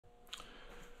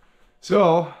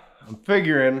So I'm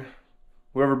figuring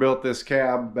whoever built this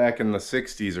cab back in the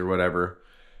 60s or whatever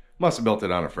must have built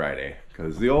it on a Friday,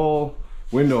 because the old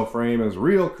window frame is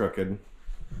real crooked.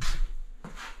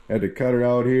 Had to cut it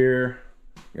out here,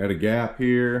 got a gap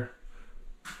here.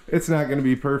 It's not going to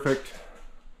be perfect,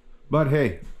 but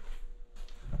hey,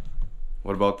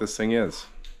 what about this thing is?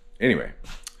 Anyway,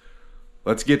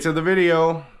 let's get to the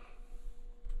video.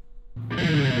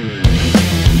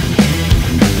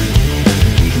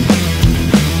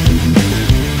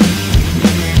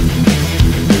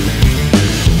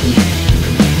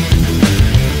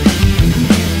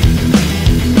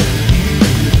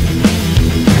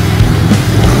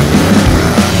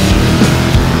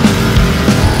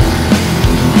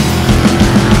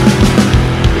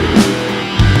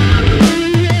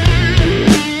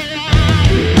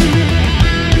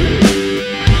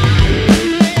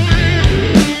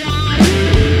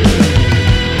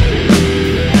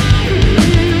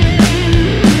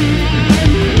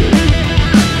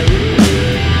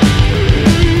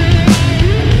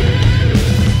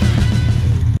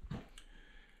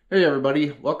 Hey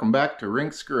everybody, welcome back to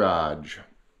Rink's Garage.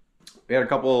 We had a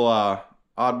couple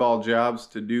oddball jobs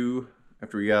to do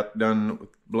after we got done with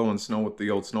blowing snow with the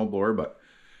old snowblower, but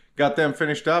got them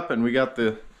finished up and we got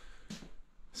the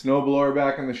snowblower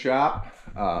back in the shop.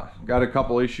 Got a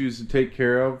couple issues to take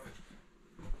care of.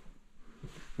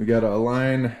 We got to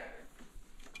align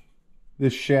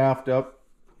this shaft up.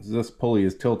 This pulley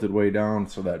is tilted way down,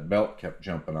 so that belt kept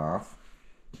jumping off.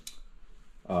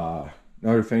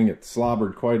 Another thing, it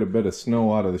slobbered quite a bit of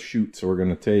snow out of the chute, so we're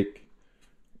going to take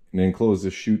and then close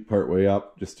the chute part way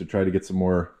up just to try to get some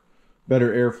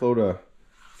better airflow to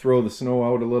throw the snow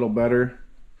out a little better.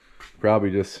 Probably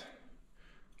just,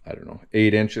 I don't know,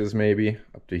 8 inches maybe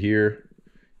up to here,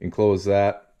 and close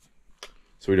that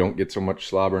so we don't get so much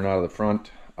slobbering out of the front.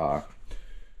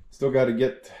 Still got to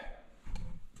get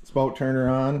spout turner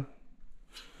on,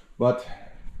 but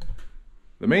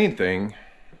the main thing,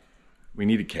 we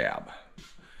need a cab.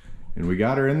 And we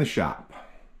got her in the shop.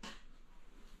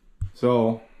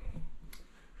 So,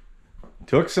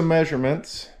 took some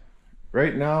measurements.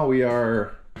 Right now we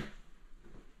are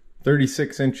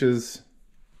 36 inches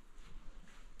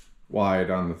wide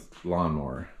on the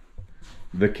lawnmower.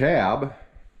 The cab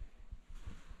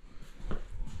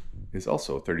is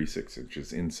also 36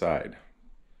 inches inside.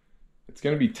 It's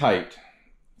going to be tight.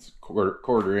 It's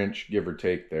quarter inch, give or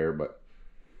take there, but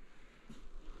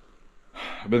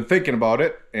I've been thinking about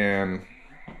it, and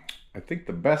I think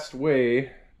the best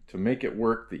way to make it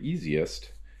work the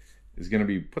easiest is going to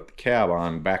be put the cab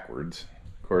on backwards.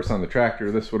 Of course, on the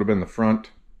tractor, this would have been the front.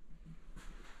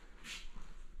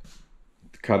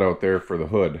 The cutout there for the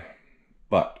hood.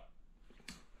 But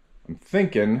I'm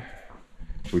thinking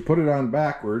if we put it on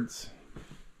backwards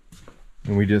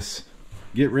and we just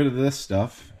get rid of this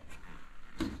stuff,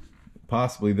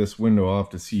 possibly this window, I'll have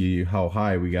to see how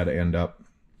high we got to end up.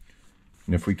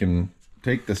 And if we can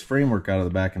take this framework out of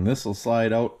the back, and this will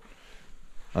slide out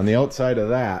on the outside of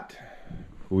that,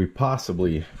 we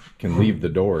possibly can leave the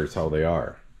doors how they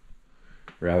are,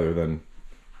 rather than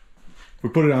if we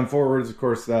put it on forwards. Of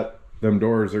course, them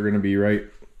doors are going to be right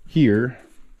here,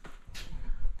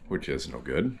 which is no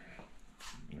good.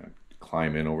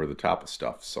 Climb in over the top of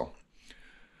stuff. So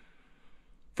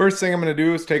first thing I'm going to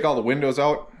do is take all the windows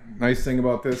out. Nice thing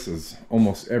about this is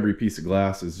almost every piece of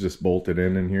glass is just bolted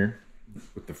in here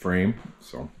with the frame.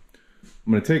 So I'm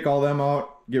going to take all them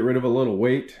out, get rid of a little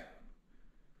weight,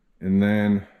 and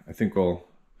then I think we'll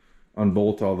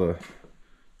unbolt all the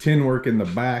tin work in the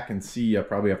back and see. I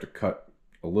probably have to cut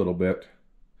a little bit,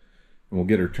 and we'll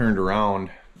get her turned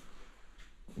around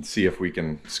and see if we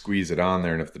can squeeze it on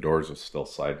there and if the doors will still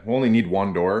slide. We only need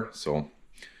one door, so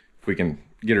if we can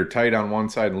get her tight on one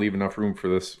side and leave enough room for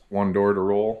this one door to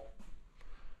roll,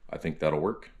 I think that'll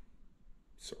work.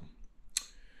 So,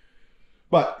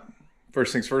 but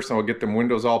first things first, I'll get them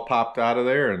windows all popped out of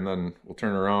there, and then we'll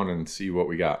turn around and see what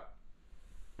we got.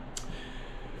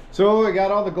 So I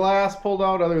got all the glass pulled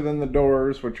out other than the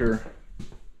doors, which are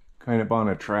kind of on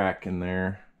a track in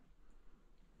there.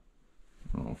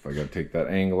 I don't know if I got to take that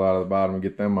angle out of the bottom and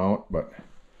get them out, but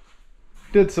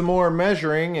did some more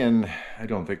measuring, and I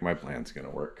don't think my plan's going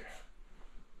to work.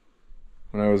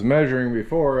 When I was measuring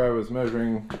before, I was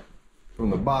measuring from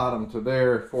the bottom to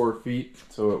there 4 feet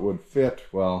so it would fit.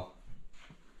 Well,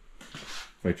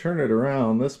 if I turn it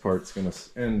around, this part's going to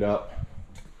end up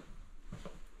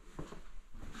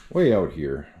way out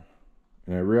here,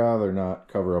 and I'd rather not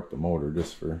cover up the motor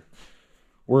just for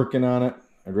working on it.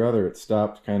 I'd rather it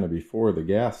stopped kind of before the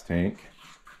gas tank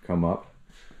come up.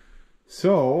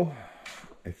 So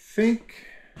I think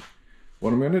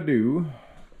what I'm going to do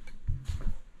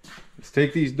Just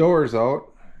take these doors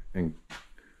out and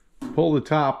pull the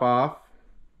top off,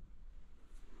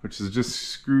 which is just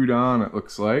screwed on, it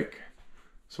looks like.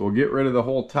 So we'll get rid of the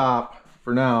whole top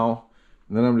for now,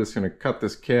 and then I'm just going to cut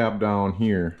this cab down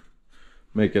here,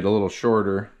 make it a little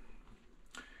shorter,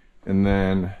 and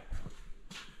then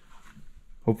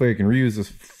hopefully I can reuse this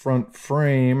front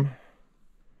frame,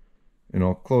 and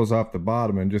I'll close off the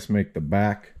bottom and just make the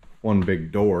back one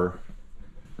big door,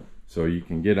 so you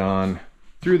can get on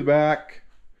through the back.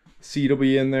 Seat will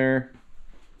be in there.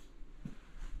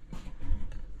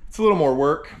 It's a little more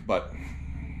work, but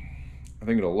I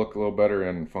think it'll look a little better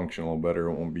and function a little better.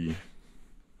 It won't be,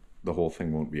 the whole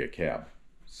thing won't be a cab.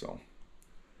 So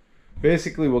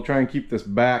basically we'll try and keep this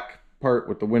back part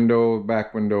with the window,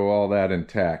 back window, all that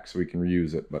intact so we can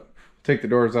reuse it. But take the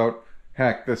doors out,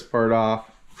 hack this part off,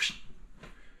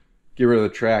 get rid of the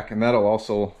track, and that'll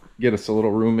also get us a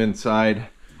little room inside,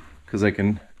 because I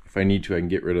can, if I need to, I can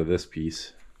get rid of this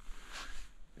piece.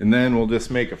 And then we'll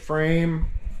just make a frame.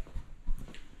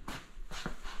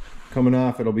 Coming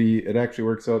off, it actually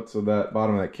works out so that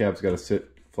bottom of that cab's got to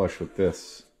sit flush with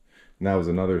this. And that was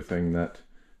another thing, that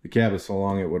the cab is so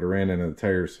long it would have ran into the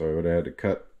tires, so I would have had to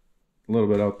cut a little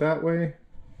bit out that way.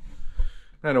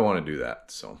 I don't want to do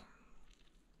that, so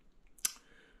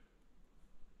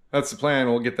that's the plan.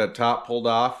 We'll get that top pulled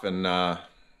off and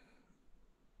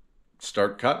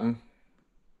start cutting.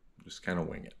 Just kind of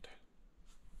wing it.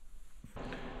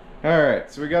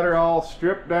 Alright, so we got her all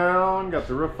stripped down, got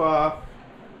the roof off,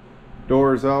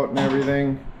 doors out and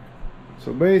everything.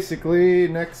 So basically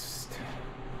next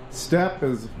step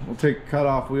is we'll take a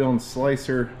cut-off wheel and slice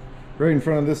her right in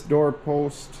front of this door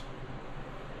post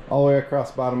all the way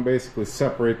across the bottom, basically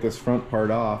separate this front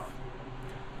part off,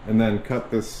 and then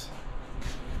cut this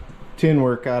tin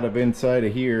work out of inside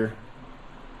of here.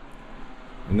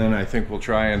 And then I think we'll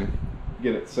try and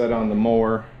get it set on the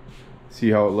mower, see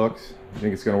how it looks. You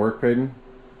think it's gonna work, Peyton?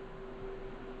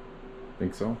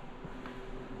 Think so?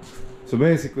 So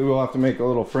basically we'll have to make a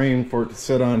little frame for it to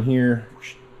sit on here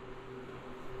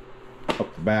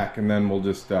up the back, and then we'll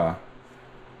just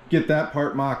get that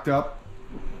part mocked up,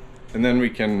 and then we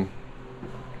can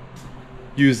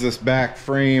use this back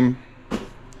frame.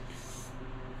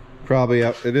 Probably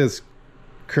up, it is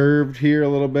curved here a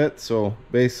little bit, so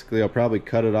basically I'll probably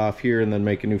cut it off here and then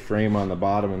make a new frame on the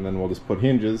bottom, and then we'll just put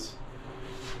hinges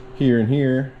here and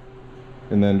here,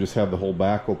 and then just have the whole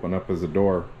back open up as a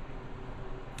door.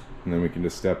 And then we can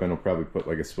just step in. We'll probably put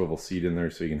like a swivel seat in there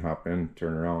so you can hop in,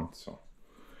 turn around. So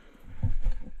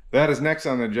that is next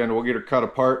on the agenda. We'll get her cut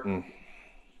apart and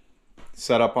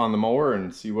set up on the mower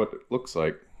and see what it looks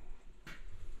like.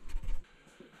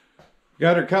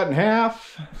 Got her cut in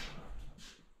half.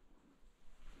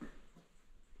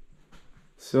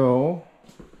 So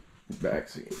back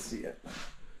so you can see it.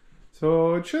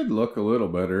 So it should look a little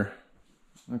better.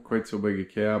 Not quite so big a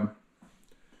cab.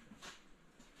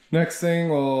 Next thing,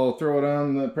 we'll throw it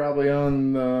on probably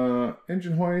on the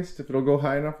engine hoist. If it'll go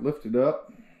high enough, lift it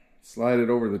up, slide it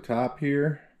over the top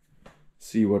here,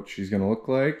 see what she's gonna look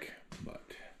like. But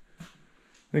I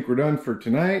think we're done for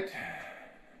tonight.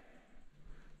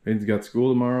 Peyton's got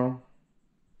school tomorrow.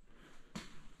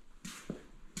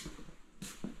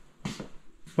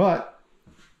 But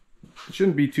it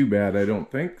shouldn't be too bad, I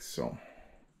don't think. So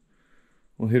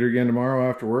we'll hit her again tomorrow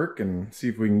after work and see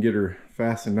if we can get her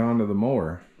fastened onto the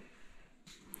mower.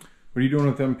 What are you doing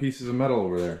with them pieces of metal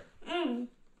over there?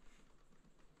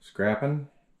 Scrapping?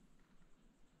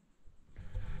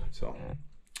 So,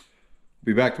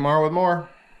 be back tomorrow with more.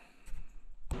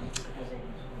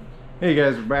 Hey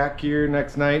guys, we're back here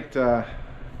next night.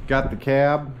 Got the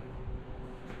cab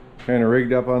kind of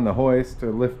rigged up on the hoist to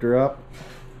lift her up.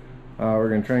 We're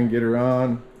going to try and get her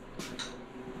on.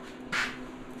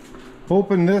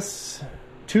 Hoping this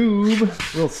tube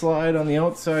will slide on the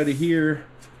outside of here,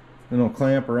 and it'll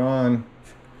clamp her on.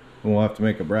 And we'll have to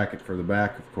make a bracket for the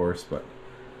back, of course, but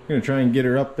I'm going to try and get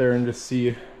her up there and just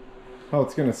see how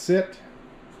it's going to sit.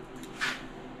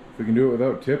 If we can do it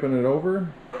without tipping it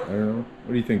over. I don't know.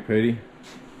 What do you think, Patty?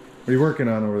 What are you working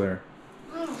on over there?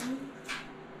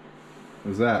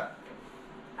 What's that?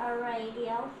 A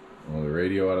radio. Oh, the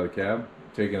radio out of the cab?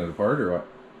 Taking it apart or what?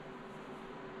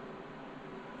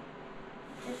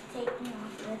 Just taking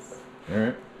off this.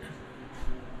 Alright.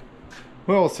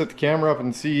 Well, we'll set the camera up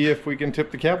and see if we can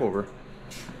tip the cab over.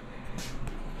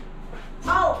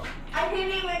 Oh, I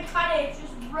didn't even cut it. It's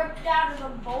just ripped out of the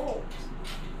bolt.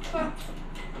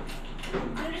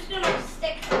 I'm just gonna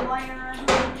stick the wire in.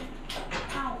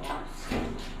 Ow.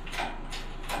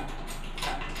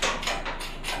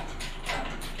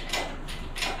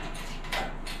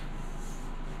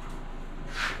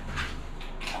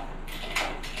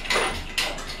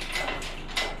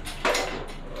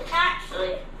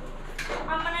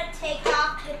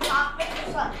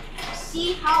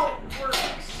 see how it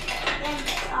works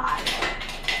inside.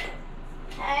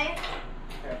 Okay?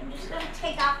 I'm just gonna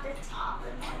take off the top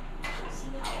and like see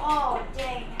how. Oh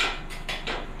dang it.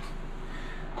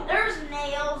 There's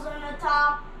nails on the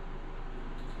top.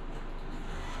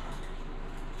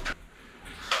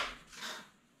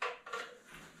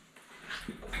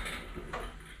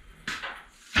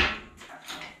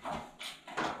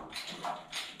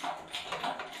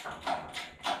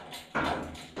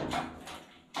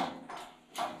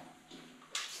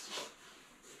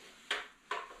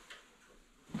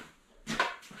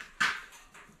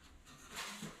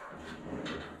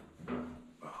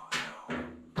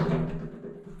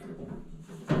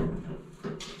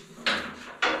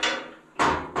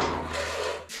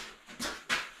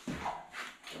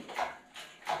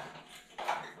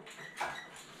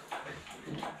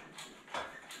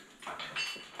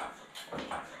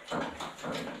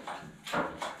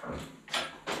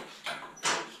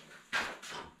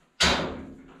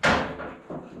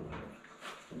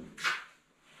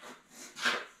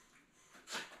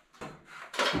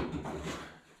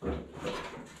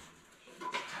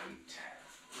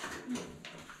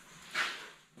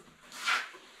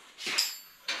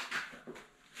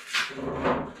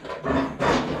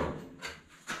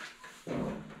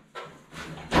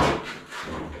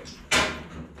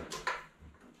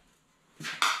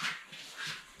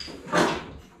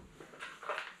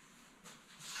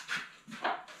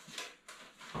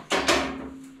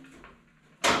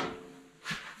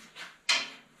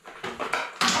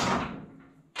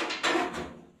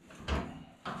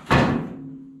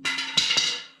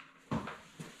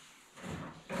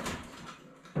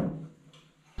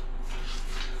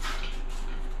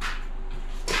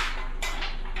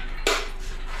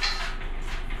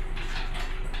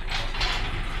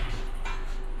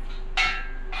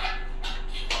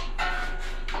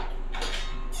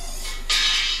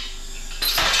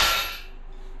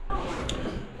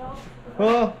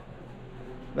 Well,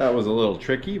 that was a little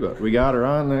tricky, but we got her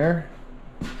on there.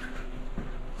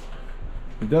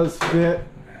 It does fit.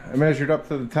 I measured up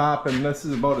to the top, and this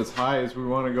is about as high as we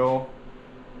want to go.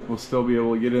 We'll still be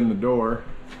able to get in the door.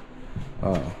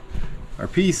 Our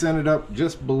piece ended up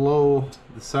just below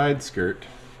the side skirt,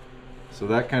 so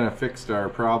that kind of fixed our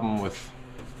problem with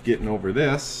getting over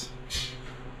this.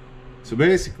 So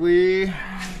basically, I'm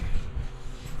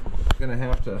gonna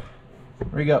have to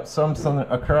rig up something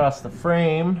across the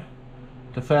frame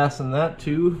to fasten that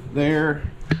to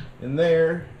there and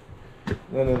there.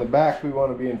 Then in the back, we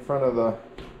want to be in front of the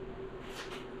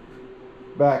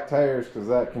back tires because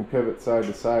that can pivot side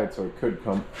to side, so it could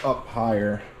come up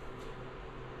higher.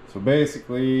 So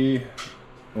basically,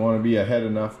 we want to be ahead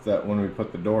enough that when we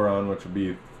put the door on, which will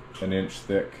be an inch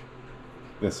thick,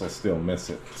 this will still miss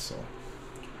it. So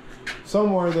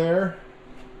somewhere there.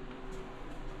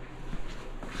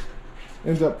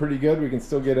 Ends up pretty good. We can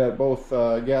still get at both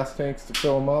gas tanks to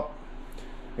fill them up,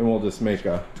 and we'll just make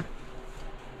a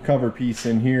cover piece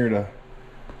in here to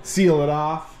seal it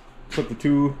off. Put the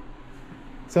two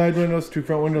side windows, two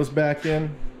front windows back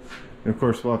in, and of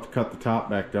course we'll have to cut the top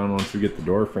back down once we get the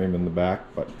door frame in the back,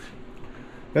 but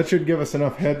that should give us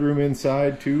enough headroom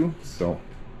inside too. So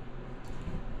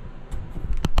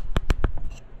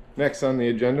next on the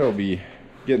agenda will be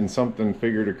getting something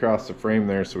figured across the frame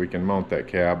there so we can mount that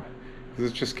cab, because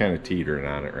it's just kind of teetering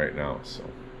on it right now. So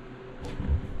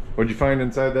what'd you find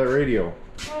inside that radio?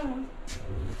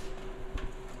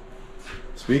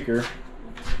 Speaker.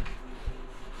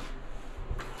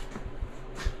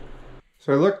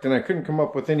 So I looked and I couldn't come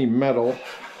up with any metal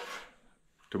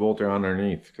to bolt her on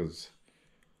underneath because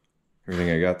everything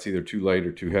I got's either too light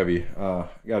or too heavy. I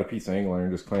got a piece of angle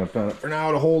iron just clamped on it for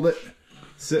now to hold it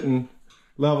sitting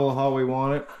level how we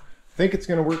want it. I think it's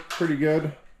gonna work pretty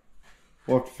good.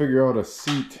 We'll have to figure out a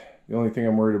seat. The only thing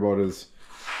I'm worried about is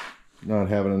not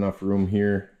having enough room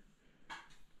here.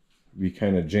 Be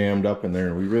kind of jammed up in there,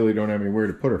 and we really don't have anywhere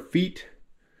to put our feet.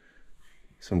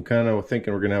 So I'm kind of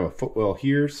thinking we're gonna have a footwell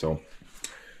here. So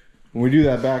when we do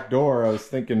that back door, I was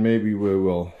thinking maybe we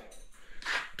will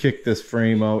kick this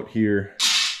frame out here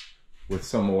with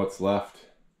some of what's left,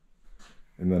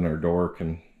 and then our door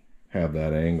can have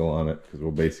that angle on it because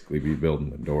we'll basically be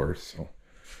building the doors. So,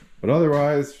 but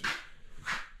otherwise,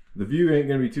 the view ain't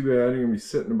gonna be too bad. I'm gonna be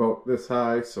sitting about this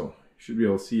high, so you should be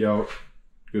able to see out.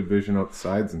 Good vision out the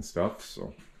sides and stuff.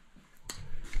 So,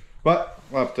 but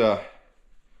we'll have to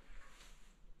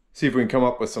see if we can come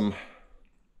up with some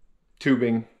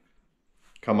tubing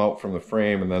come out from the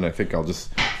frame, and then I think I'll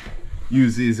just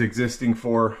use these existing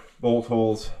 4 bolt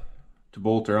holes to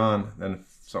bolt her on. Then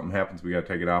if something happens we gotta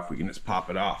take it off, we can just pop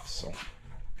it off. So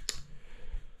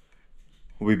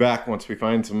we'll be back once we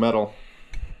find some metal.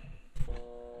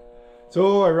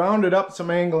 So I rounded up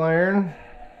some angle iron.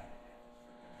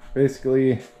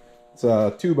 Basically, it's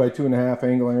a 2 by 2.5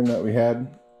 angle iron that we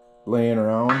had laying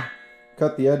around.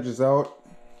 Cut the edges out,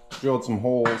 drilled some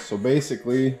holes. So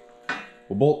basically,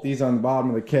 we'll bolt these on the bottom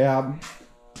of the cab.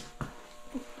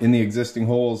 In the existing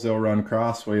holes, they'll run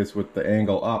crossways with the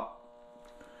angle up.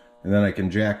 And then I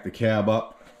can jack the cab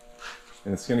up.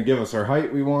 And it's going to give us our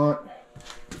height we want.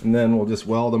 And then we'll just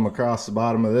weld them across the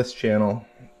bottom of this channel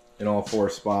in all 4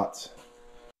 spots.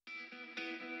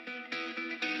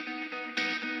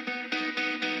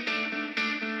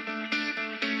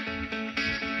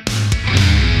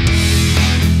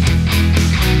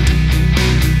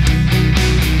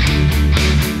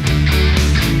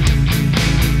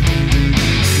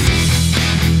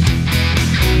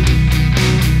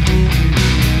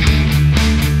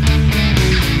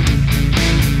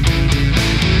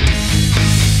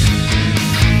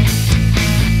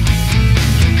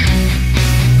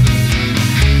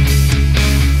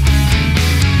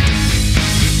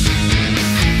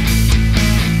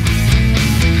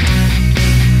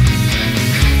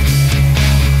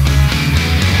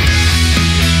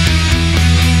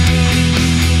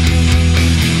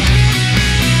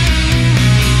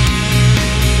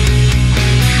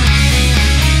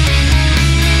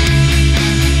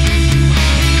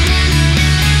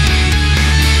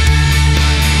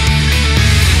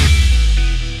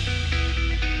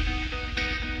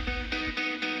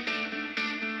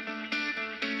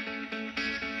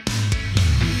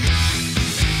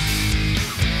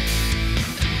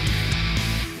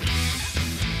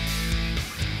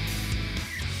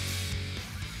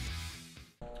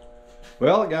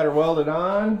 Well, I got her welded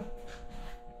on.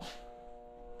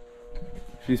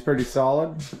 She's pretty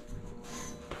solid.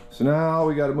 So now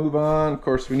we got to move on. Of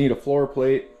course, we need a floor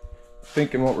plate.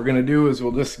 Thinking what we're going to do is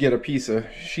we'll just get a piece of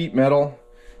sheet metal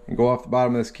and go off the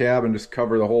bottom of this cab and just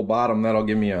cover the whole bottom. That'll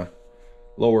give me a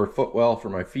lower footwell for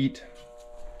my feet.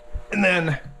 And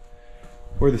then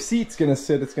where the seat's going to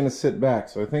sit, it's going to sit back.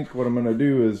 So I think what I'm going to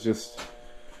do is just,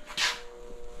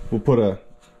 we'll put a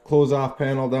close off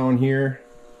panel down here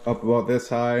up about this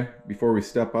high before we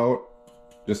step out,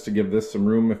 just to give this some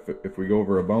room if we go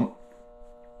over a bump.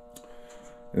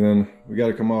 And then we got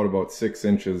to come out about 6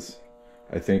 inches,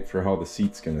 I think, for how the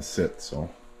seat's gonna sit. So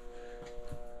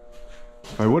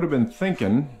if I would have been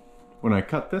thinking when I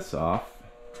cut this off,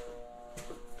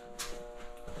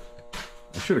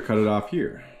 I should have cut it off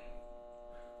here.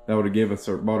 That would have gave us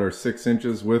about our 6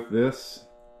 inches with this.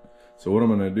 So what I'm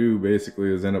gonna do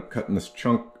basically is end up cutting this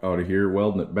chunk out of here,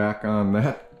 welding it back on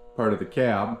that part of the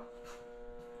cab,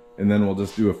 and then we'll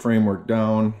just do a framework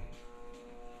down,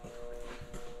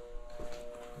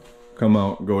 come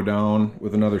out and go down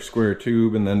with another square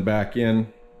tube, and then back in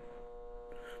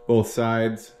both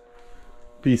sides,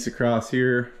 piece across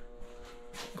here,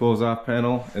 close off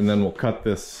panel, and then we'll cut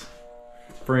this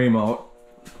frame out.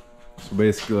 So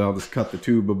basically I'll just cut the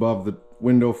tube above the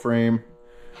window frame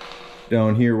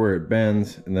down here where it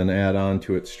bends, and then add on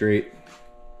to it straight,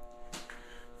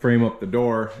 frame up the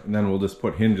door, and then we'll just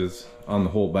put hinges on the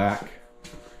whole back.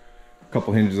 A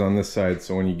couple hinges on this side,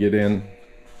 so when you get in,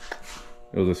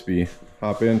 it'll just be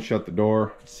hop in, shut the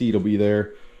door, seat will be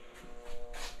there.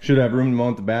 Should have room to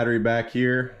mount the battery back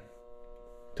here,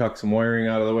 tuck some wiring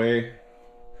out of the way.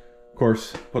 Of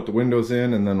course, put the windows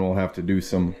in, and then we'll have to do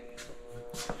some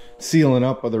sealing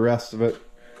up of the rest of it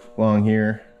along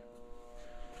here.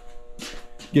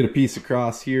 Get a piece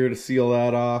across here to seal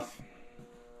that off.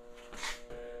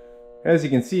 As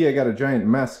you can see, I got a giant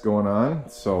mess going on,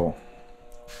 so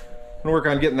I'm gonna work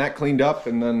on getting that cleaned up,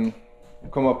 and then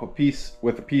we'll come up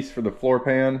with a piece for the floor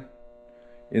pan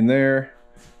in there,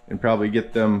 and probably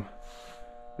get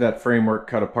that framework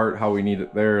cut apart how we need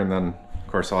it there. And then of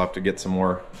course I'll have to get some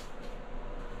more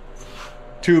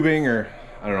tubing, or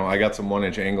I don't know, I got some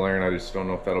 1-inch angle iron, I just don't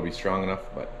know if that'll be strong enough.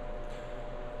 But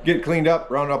get it cleaned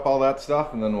up, round up all that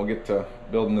stuff, and then we'll get to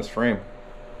building this frame.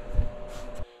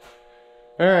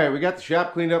 Alright, we got the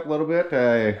shop cleaned up a little bit.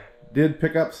 I did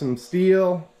pick up some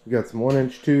steel. We got some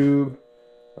 1-inch tube,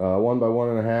 1 by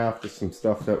 1.5, just some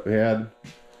stuff that we had,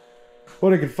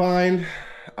 what I could find.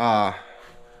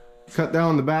 Cut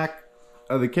down the back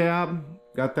of the cab,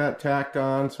 got that tacked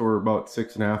on, so we're about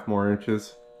 6.5 more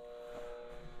inches.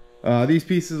 These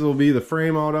pieces will be the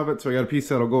frame out of it, so I got a piece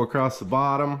that'll go across the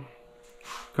bottom,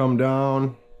 come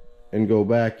down, and go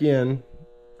back in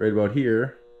right about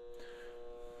here.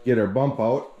 Get our bump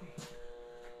out.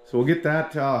 So we'll get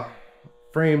that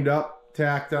framed up,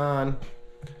 tacked on,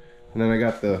 and then I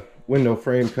got the window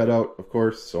frame cut out, of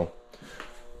course. So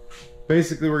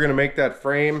basically we're gonna make that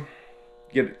frame,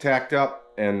 get it tacked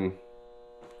up, and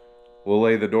we'll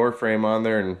lay the door frame on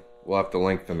there and we'll have to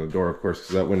lengthen the door, of course,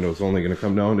 because that window is only going to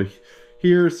come down to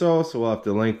here or so. So we'll have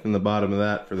to lengthen the bottom of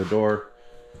that for the door.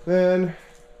 Then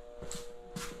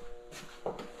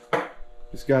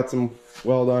just got some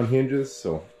weld-on hinges.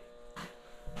 So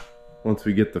once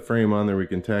we get the frame on there, we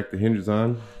can tack the hinges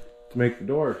on to make the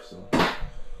door. So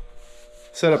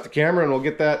set up the camera and we'll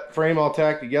get that frame all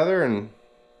tacked together and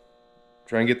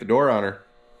try and get the door on her.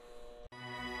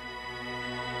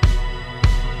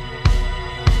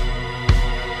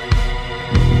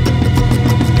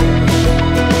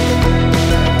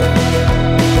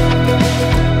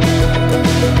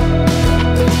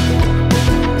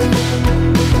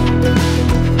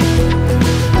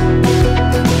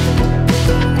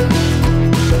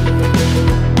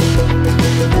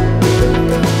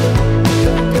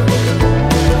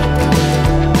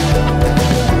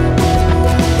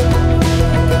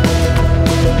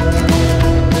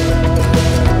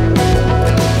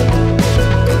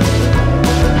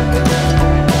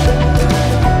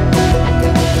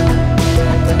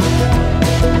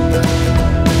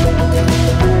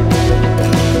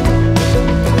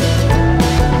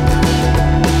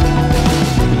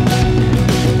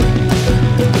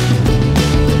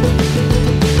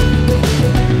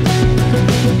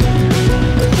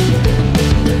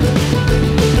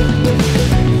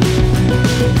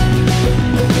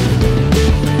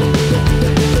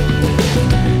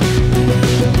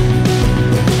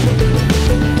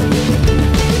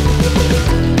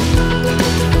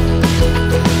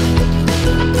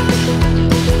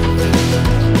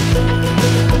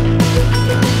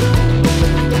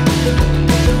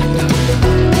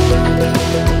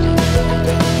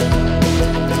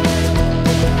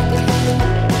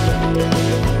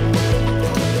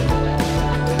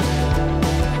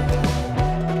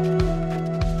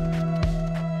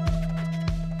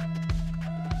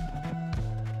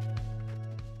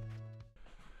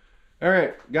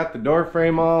 Alright, got the door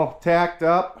frame all tacked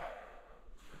up.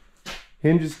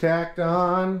 Hinges tacked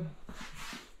on.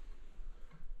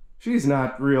 She's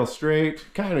not real straight.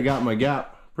 Kind of got my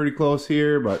gap pretty close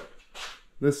here, but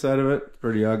this side of it's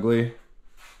pretty ugly.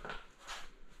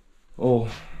 Oh,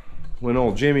 when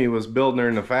old Jimmy was building her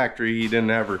in the factory, he didn't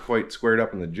have her quite squared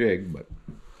up in the jig, but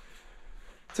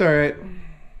it's alright.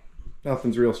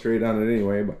 Nothing's real straight on it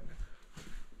anyway, but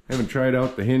I haven't tried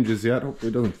out the hinges yet.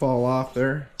 Hopefully it doesn't fall off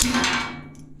there.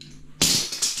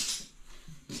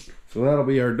 So that'll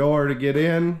be our door to get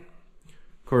in.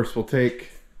 Of course, we'll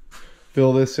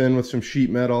fill this in with some sheet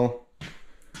metal.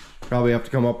 Probably have to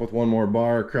come up with one more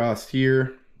bar across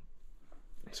here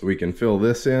so we can fill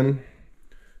this in.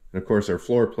 And of course, our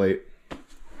floor plate.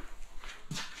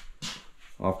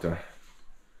 I'll have to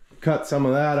cut some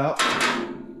of that up,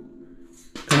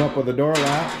 come up with a door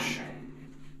latch,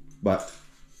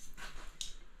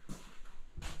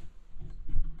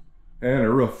 and a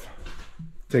roof.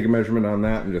 Take a measurement on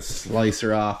that and just slice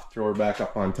her off, throw her back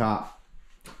up on top.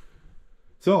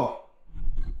 So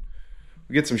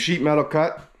we get some sheet metal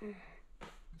cut,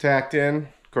 tacked in.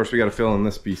 Of course, we got to fill in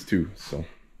this piece too. So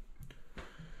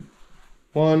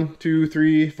 1, 2,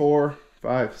 3, 4,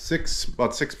 5, 6,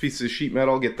 about 6 pieces of sheet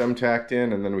metal, get them tacked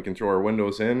in, and then we can throw our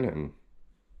windows in and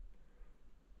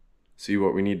see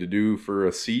what we need to do for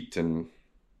a seat and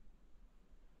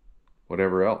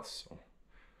whatever else. So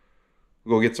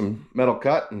we'll go get some metal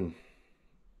cut and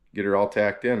get her all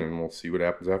tacked in, and we'll see what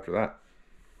happens after that.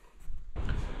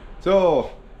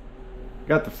 So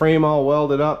got the frame all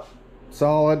welded up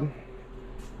solid,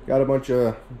 got a bunch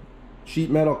of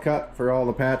sheet metal cut for all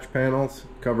the patch panels,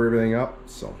 cover everything up.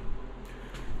 So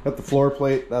got the floor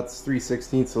plate, that's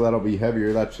 3/16, so that'll be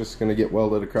heavier. That's just going to get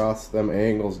welded across them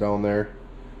angles down there.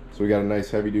 So we got a nice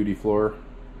heavy duty floor,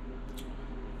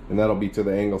 and that'll be to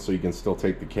the angle so you can still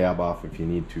take the cab off if you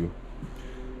need to.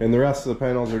 And the rest of the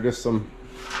panels are just some,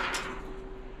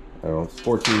 I don't know, it's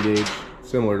 14 gauge,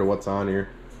 similar to what's on here.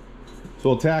 So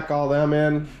we'll tack all them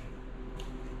in,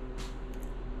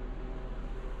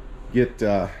 get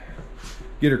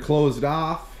her closed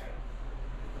off,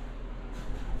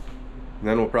 and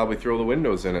then we'll probably throw the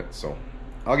windows in it. So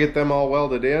I'll get them all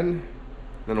welded in,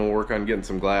 then we'll work on getting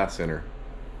some glass in her.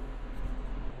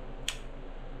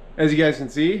 As you guys can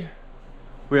see,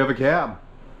 we have a cab.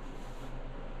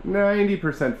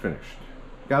 90% finished.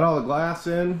 Got all the glass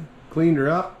in, cleaned her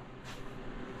up.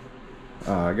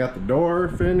 Got the door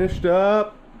finished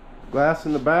up, glass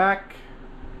in the back.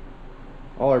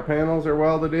 All our panels are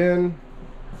welded in.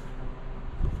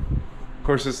 Of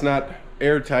course, it's not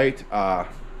airtight.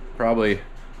 Probably,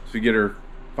 as we get her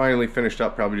finally finished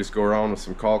up, probably just go around with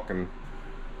some caulk and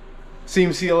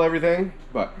seam seal everything.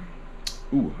 But,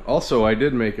 ooh, also I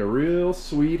did make a real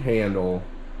sweet handle.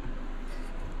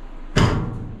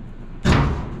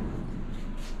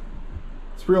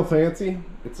 real fancy.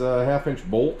 It's a 1/2-inch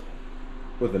bolt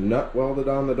with a nut welded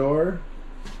on the door.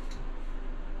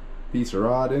 Piece of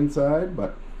rod inside,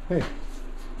 but hey,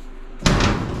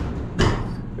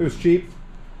 it was cheap.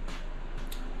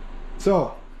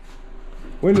 So,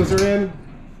 windows are in.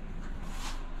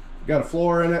 Got a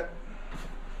floor in it.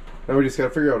 Now we just got to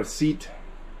figure out a seat.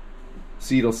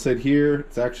 Seat will sit here.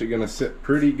 It's actually going to sit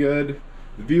pretty good.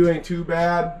 The view ain't too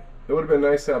bad. It would have been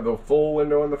nice to have the full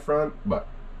window in the front, but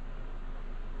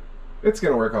it's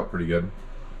going to work out pretty good.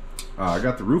 I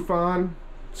got the roof on,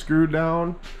 screwed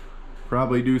down.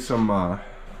 Probably do some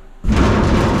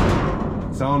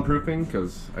soundproofing,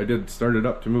 because I did start it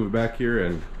up to move back here,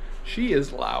 and she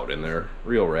is loud in there,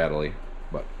 real rattly.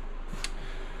 But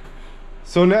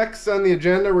so next on the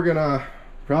agenda, we're gonna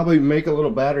probably make a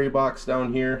little battery box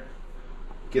down here,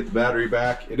 get the battery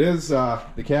back. It is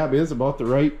the cab is about the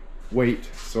right weight,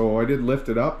 so I did lift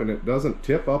it up, and it doesn't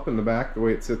tip up in the back the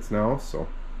way it sits now. So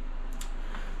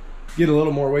get a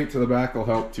little more weight to the back will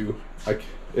help too.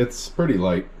 It's pretty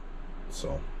light.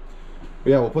 So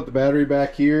yeah, we'll put the battery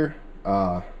back here.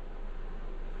 Of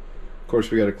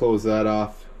course, we got to close that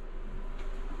off.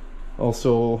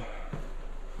 Also,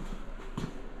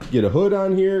 get a hood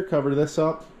on here, cover this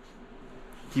up,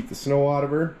 keep the snow out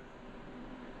of her.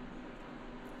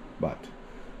 But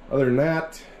other than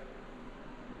that,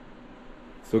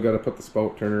 still got to put the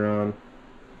spout turner on,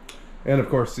 and of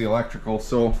course the electrical.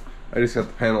 So I just got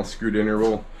the panel screwed in here.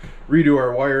 We'll redo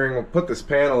our wiring. We'll put this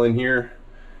panel in here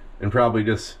and probably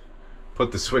just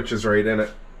put the switches right in it.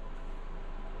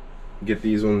 Get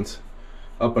these ones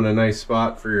up in a nice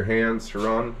spot for your hands to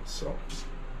run. So,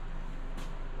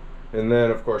 and then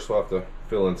of course we'll have to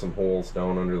fill in some holes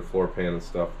down under the floor pan and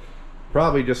stuff.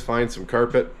 Probably just find some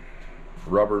carpet,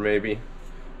 rubber maybe,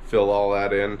 fill all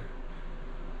that in.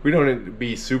 We don't need to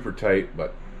be super tight,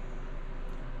 but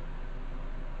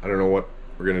I don't know what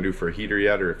we're gonna do for a heater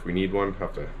yet, or if we need one.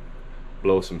 Have to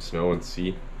blow some snow and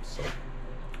see. So,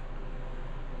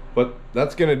 but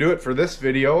that's gonna do it for this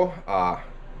video.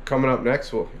 Coming up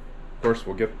next, of course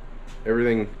we'll get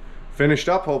everything finished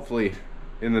up hopefully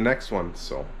in the next one.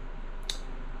 So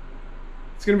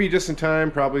it's gonna be just in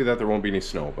time probably that there won't be any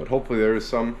snow, but hopefully there is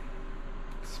some.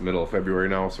 It's the middle of February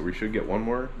now, so we should get one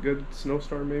more good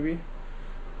snowstorm maybe,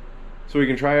 so we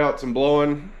can try out some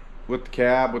blowing with the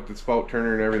cab, with the spout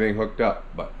turner and everything hooked up.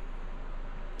 But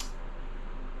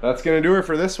that's gonna do it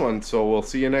for this one, so we'll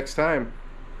see you next time.